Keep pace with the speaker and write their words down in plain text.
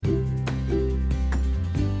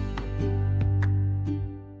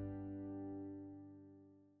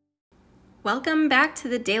Welcome back to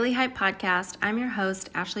the Daily Hype Podcast. I'm your host,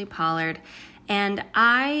 Ashley Pollard, and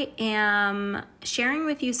I am sharing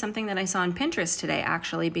with you something that I saw on Pinterest today,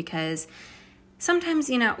 actually, because sometimes,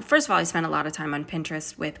 first of all, I spend a lot of time on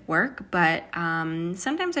Pinterest with work, but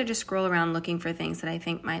sometimes I just scroll around looking for things that I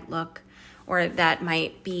think might look or that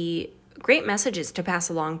might be great messages to pass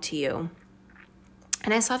along to you.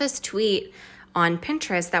 And I saw this tweet on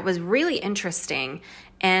Pinterest that was really interesting,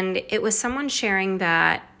 and it was someone sharing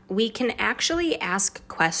that we can actually ask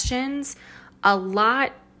questions a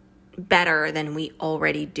lot better than we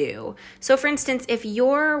already do. So for instance, if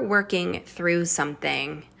you're working through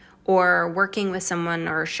something or working with someone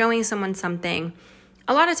or showing someone something,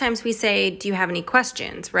 a lot of times we say, do you have any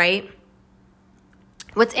questions, right?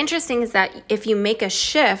 What's interesting is that if you make a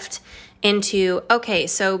shift into, okay,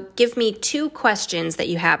 so give me 2 questions that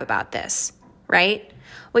you have about this, right?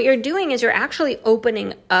 What you're doing is you're actually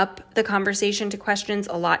opening up the conversation to questions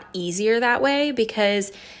a lot easier that way,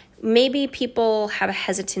 because maybe people have a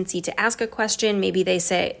hesitancy to ask a question. Maybe they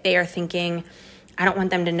are thinking, I don't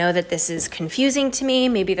want them to know that this is confusing to me.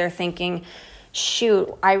 Maybe they're thinking, shoot,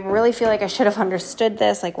 I really feel like I should have understood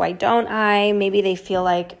this. Like, why don't I? Maybe they feel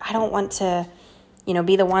like I don't want to,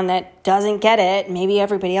 be the one that doesn't get it. Maybe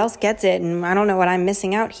everybody else gets it and I don't know what I'm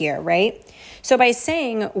missing out here, right? So by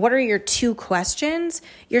saying, what are your 2 questions?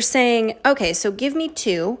 You're saying, okay, so give me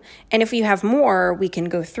 2. And if you have more, we can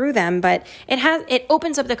go through them. But it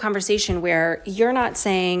opens up the conversation where you're not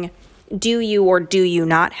saying, do you or do you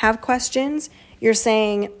not have questions? You're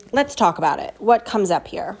saying, let's talk about it. What comes up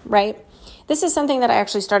here, right? This is something that I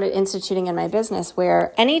actually started instituting in my business,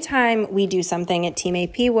 where anytime we do something at Team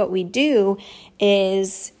AP, what we do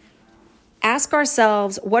is ask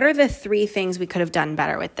ourselves, what are the 3 things we could have done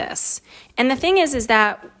better with this? And the thing is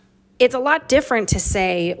that it's a lot different to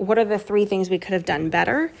say, what are the 3 things we could have done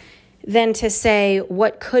better, than to say,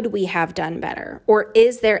 what could we have done better? Or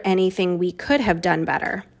is there anything we could have done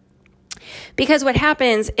better? Because what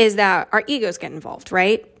happens is that our egos get involved,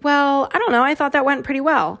 right? Well, I don't know. I thought that went pretty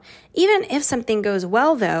well. Even if something goes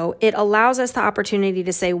well, though, it allows us the opportunity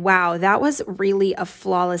to say, wow, that was really a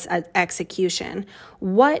flawless execution.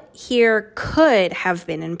 What here could have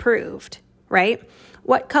been improved, right?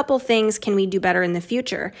 What couple things can we do better in the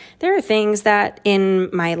future? There are things that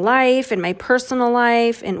in my life, in my personal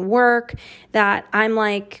life, in work, that I'm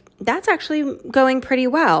like, that's actually going pretty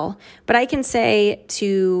well. But I can say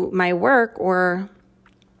to my work or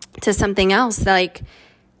to something else like,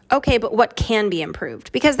 okay, but what can be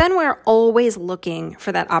improved? Because then we're always looking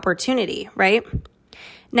for that opportunity, right?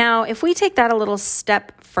 Now, if we take that a little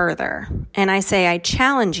step further and I say, I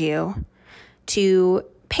challenge you to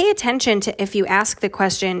pay attention to, if you ask the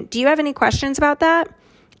question, do you have any questions about that?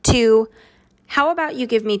 To, how about you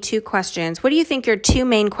give me 2 questions? What do you think your 2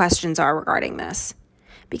 main questions are regarding this?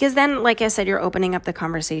 Because then, like I said, you're opening up the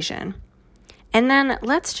conversation. And then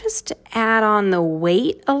let's just add on the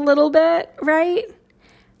weight a little bit, right?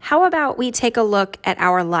 How about we take a look at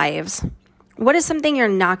our lives? What is something you're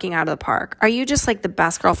knocking out of the park? Are you just like the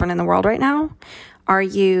best girlfriend in the world right now? Are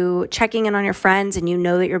you checking in on your friends and you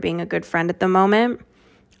know that you're being a good friend at the moment?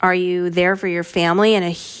 Are you there for your family in a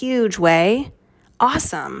huge way?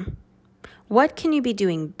 Awesome. What can you be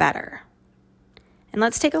doing better? And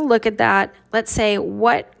let's take a look at that. Let's say,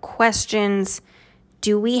 what questions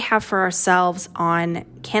do we have for ourselves on,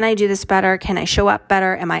 can I do this better? Can I show up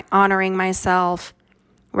better? Am I honoring myself?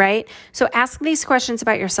 Right? So ask these questions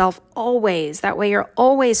about yourself always. That way you're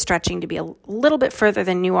always stretching to be a little bit further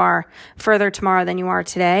tomorrow than you are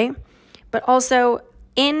today. But also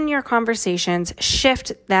in your conversations,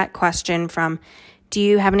 shift that question from, do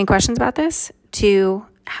you have any questions about this? To,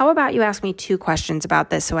 how about you ask me 2 questions about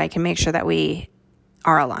this so I can make sure that we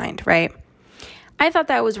are aligned, right? I thought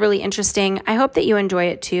that was really interesting. I hope that you enjoy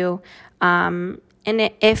it too. And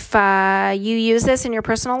if you use this in your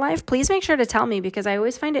personal life, please make sure to tell me, because I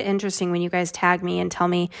always find it interesting when you guys tag me and tell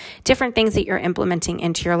me different things that you're implementing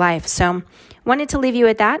into your life. So wanted to leave you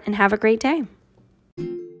with that, and have a great day.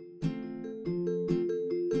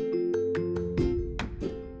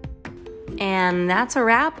 And that's a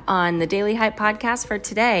wrap on the Daily Hype Podcast for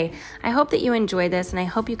today. I hope that you enjoy this, and I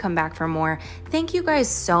hope you come back for more. Thank you guys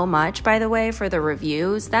so much, by the way, for the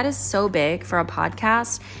reviews. That is so big for a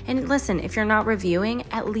podcast. And listen, if you're not reviewing,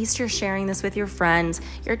 at least you're sharing this with your friends.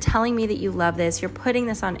 You're telling me that you love this. You're putting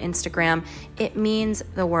this on Instagram. It means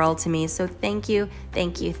the world to me. So thank you,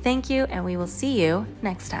 thank you, thank you, and we will see you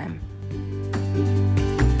next time.